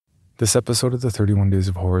This episode of the 31 Days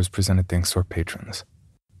of Horror is presented thanks to our patrons.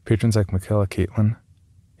 Patrons like Michaela Caitlin,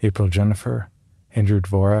 April Jennifer, Andrew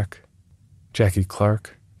Dvorak, Jackie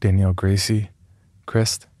Clark, Danielle Gracie,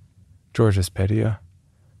 Christ, George Espedia,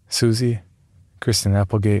 Susie, Kristen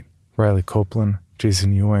Applegate, Riley Copeland,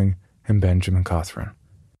 Jason Ewing, and Benjamin Cothran.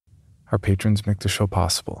 Our patrons make the show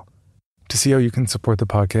possible. To see how you can support the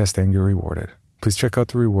podcast and get rewarded, please check out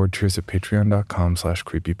the reward tiers at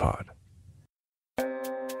patreon.com/creepypod.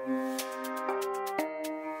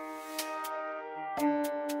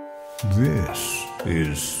 This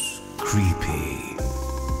is Creepy,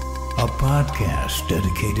 a podcast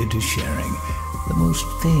dedicated to sharing the most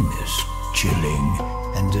famous, chilling,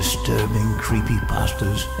 and disturbing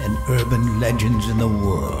creepypastas and urban legends in the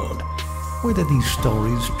world. Whether these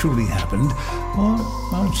stories truly happened or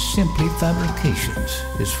are simply fabrications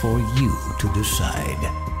is for you to decide.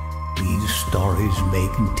 These stories may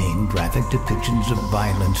contain graphic depictions of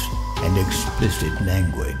violence and explicit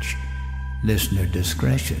language. Listener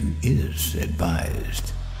discretion is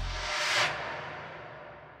advised.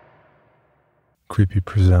 Creepy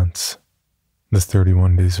presents The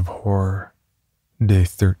 31 Days of Horror, Day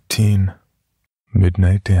 13,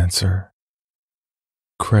 Midnight Dancer.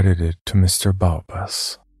 Credited to Mr.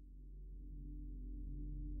 Baubas.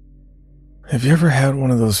 Have you ever had one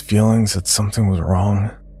of those feelings that something was wrong?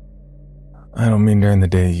 I don't mean during the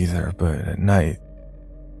day either, but at night.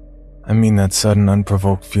 I mean that sudden,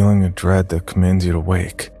 unprovoked feeling of dread that commands you to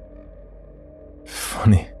wake.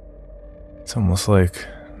 Funny. It's almost like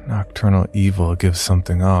nocturnal evil gives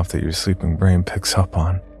something off that your sleeping brain picks up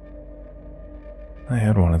on. I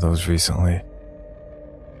had one of those recently.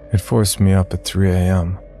 It forced me up at 3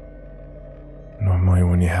 a.m. Normally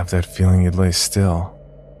when you have that feeling you'd lay still,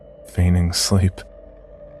 feigning sleep.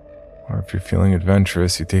 Or if you're feeling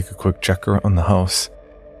adventurous, you take a quick check around the house.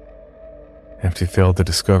 If you failed to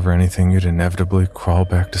discover anything, you'd inevitably crawl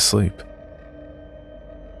back to sleep.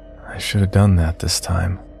 I should have done that this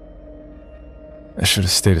time. I should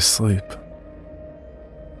have stayed asleep.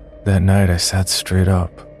 That night I sat straight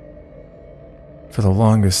up. For the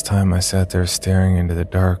longest time I sat there staring into the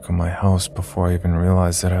dark of my house before I even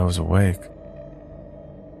realized that I was awake.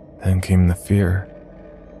 Then came the fear.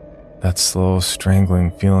 That slow,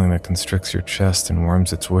 strangling feeling that constricts your chest and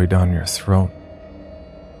worms its way down your throat.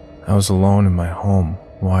 I was alone in my home,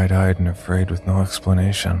 wide-eyed and afraid with no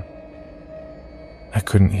explanation. I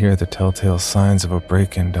couldn't hear the telltale signs of a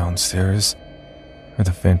break-in downstairs, or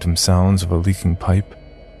the phantom sounds of a leaking pipe.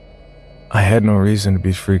 I had no reason to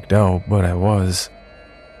be freaked out, but I was.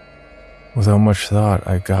 Without much thought,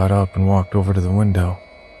 I got up and walked over to the window.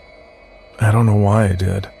 I don't know why I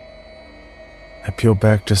did. I peeled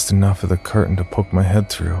back just enough of the curtain to poke my head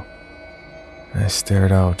through, and I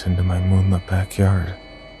stared out into my moonlit backyard.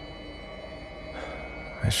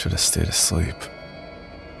 I should have stayed asleep.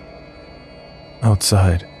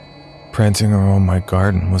 Outside, prancing around my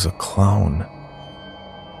garden, was a clown.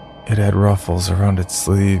 It had ruffles around its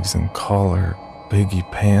sleeves and collar, baggy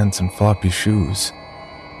pants, and floppy shoes.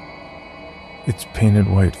 Its painted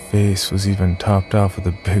white face was even topped off with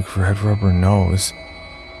a big red rubber nose.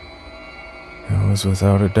 It was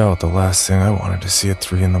without a doubt the last thing I wanted to see at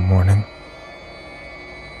 3 in the morning.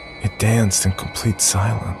 It danced in complete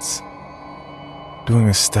silence, doing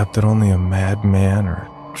a step that only a madman or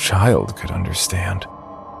child could understand.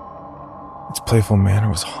 Its playful manner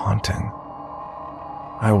was haunting.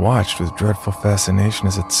 I watched with dreadful fascination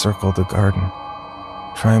as it circled the garden,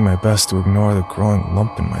 trying my best to ignore the growing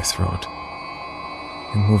lump in my throat.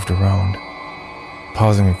 It moved around,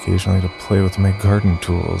 pausing occasionally to play with my garden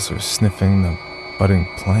tools or sniffing the budding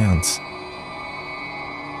plants.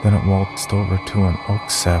 Then it waltzed over to an oak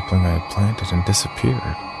sapling I had planted and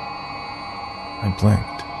disappeared. I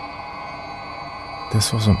blinked.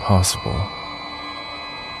 This wasn't possible.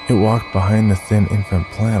 It walked behind the thin infant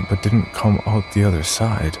plant but didn't come out the other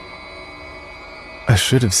side. I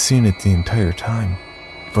should have seen it the entire time,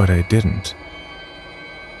 but I didn't.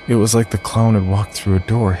 It was like the clown had walked through a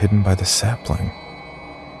door hidden by the sapling.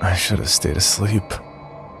 I should have stayed asleep.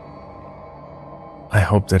 I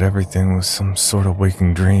hoped that everything was some sort of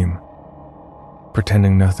waking dream.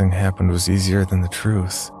 Pretending nothing happened was easier than the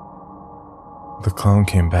truth. The clown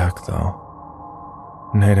came back, though.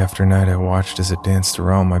 Night after night I watched as it danced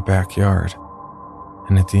around my backyard,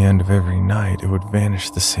 and at the end of every night it would vanish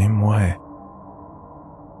the same way.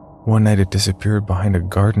 One night it disappeared behind a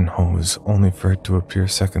garden hose, only for it to appear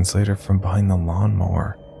seconds later from behind the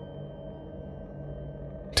lawnmower.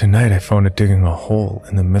 Tonight I found it digging a hole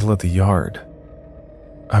in the middle of the yard.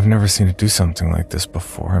 I've never seen it do something like this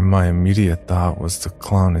before, and my immediate thought was the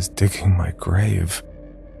clown is digging my grave.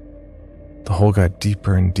 The hole got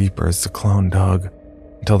deeper and deeper as the clown dug,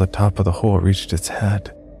 until the top of the hole reached its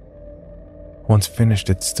head. Once finished,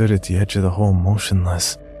 it stood at the edge of the hole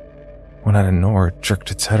motionless, when out of nowhere it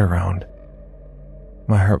jerked its head around.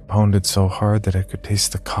 My heart pounded so hard that I could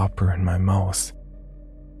taste the copper in my mouth.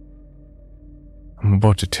 I'm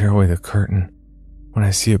about to tear away the curtain when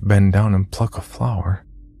I see it bend down and pluck a flower.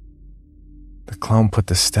 The clown put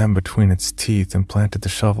the stem between its teeth and planted the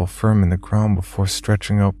shovel firm in the ground before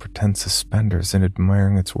stretching out pretend suspenders and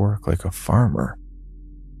admiring its work like a farmer.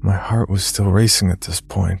 My heart was still racing at this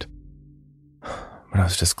point, but I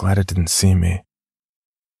was just glad it didn't see me.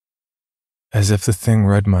 As if the thing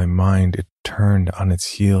read my mind, it turned on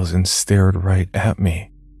its heels and stared right at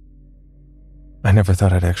me. I never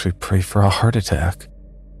thought I'd actually pray for a heart attack.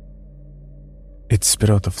 It spit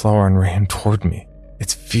out the flower and ran toward me,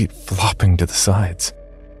 its feet flopping to the sides.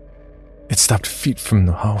 It stopped feet from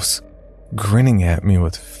the house, grinning at me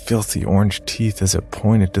with filthy orange teeth as it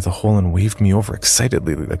pointed to the hole and waved me over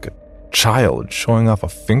excitedly like a child showing off a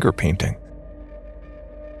finger painting.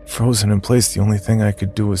 Frozen in place, the only thing I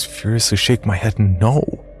could do was furiously shake my head no.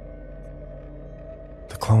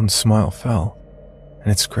 The clown's smile fell,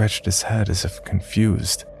 and it scratched his head as if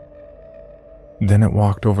confused. Then it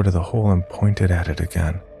walked over to the hole and pointed at it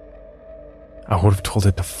again. I would have told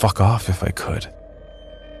it to fuck off if I could.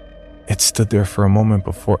 It stood there for a moment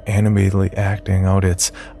before animatedly acting out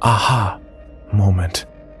its aha moment.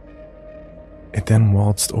 It then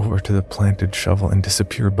waltzed over to the planted shovel and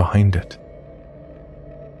disappeared behind it.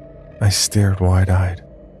 I stared wide-eyed,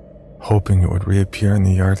 hoping it would reappear in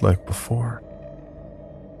the yard like before.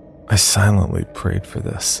 I silently prayed for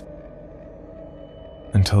this,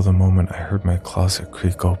 until the moment I heard my closet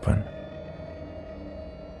creak open.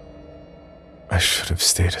 I should have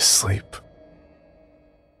stayed asleep.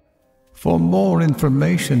 For more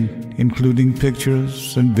information, including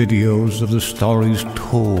pictures and videos of the stories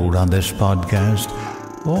told on this podcast,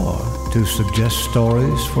 or to suggest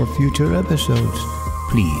stories for future episodes,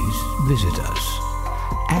 please visit us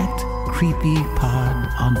at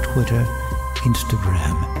CreepyPod on Twitter,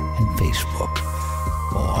 Instagram, and Facebook,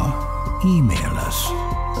 or email us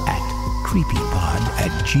at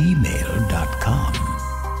creepypod@gmail.com.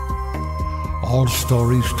 All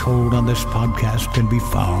stories told on this podcast can be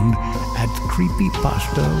found at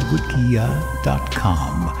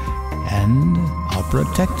creepypastawikia.com and are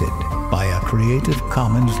protected by a Creative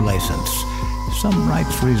Commons license. Some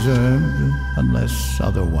rights reserved unless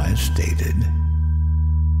otherwise stated.